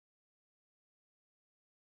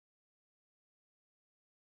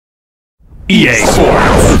EA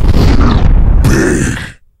Sports.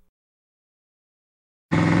 Big.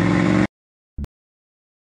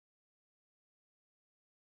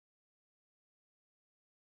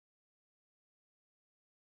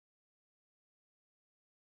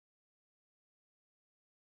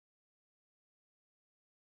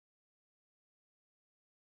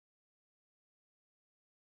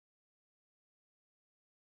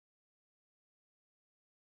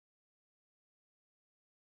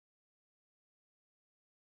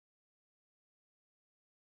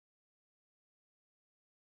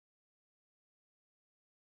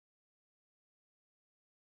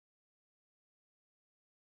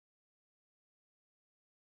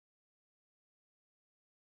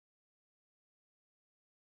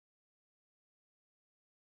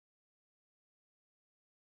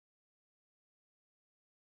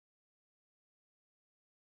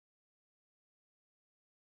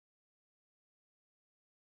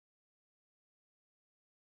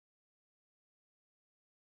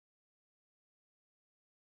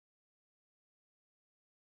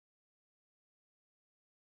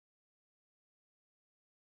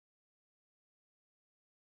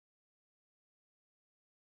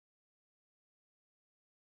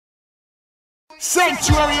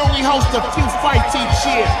 Sanctuary only hosts a few fights each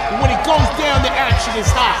year, and when it goes down, the action is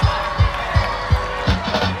hot.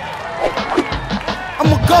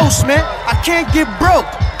 I'm a ghost, man. I can't get broke.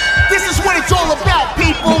 This is what it's all about,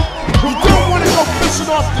 people. You don't want to go fishing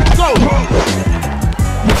off the goat.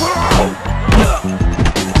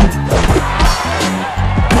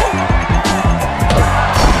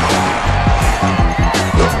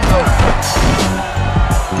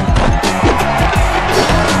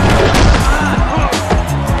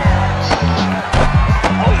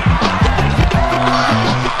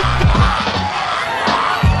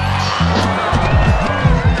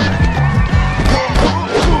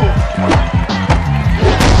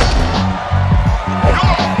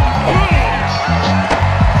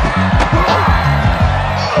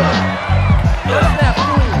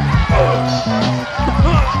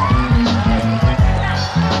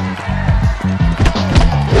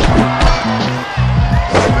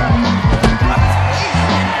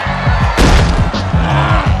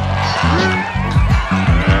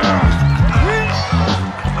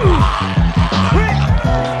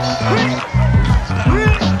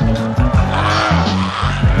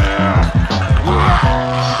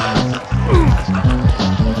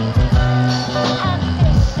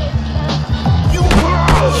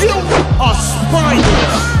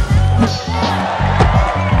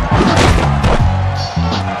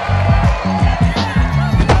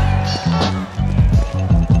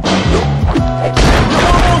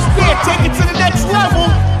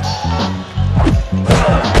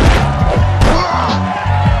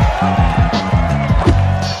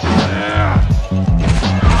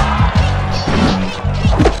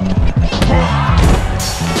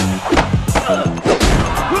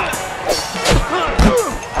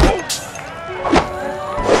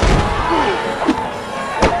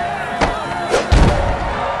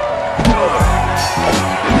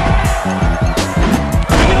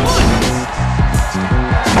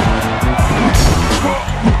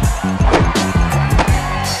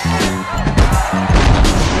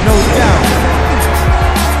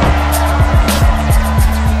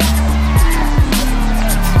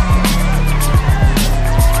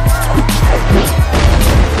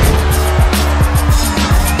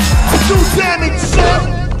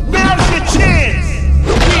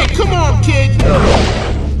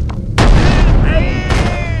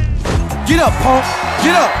 Get up, punk.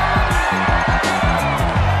 Get up.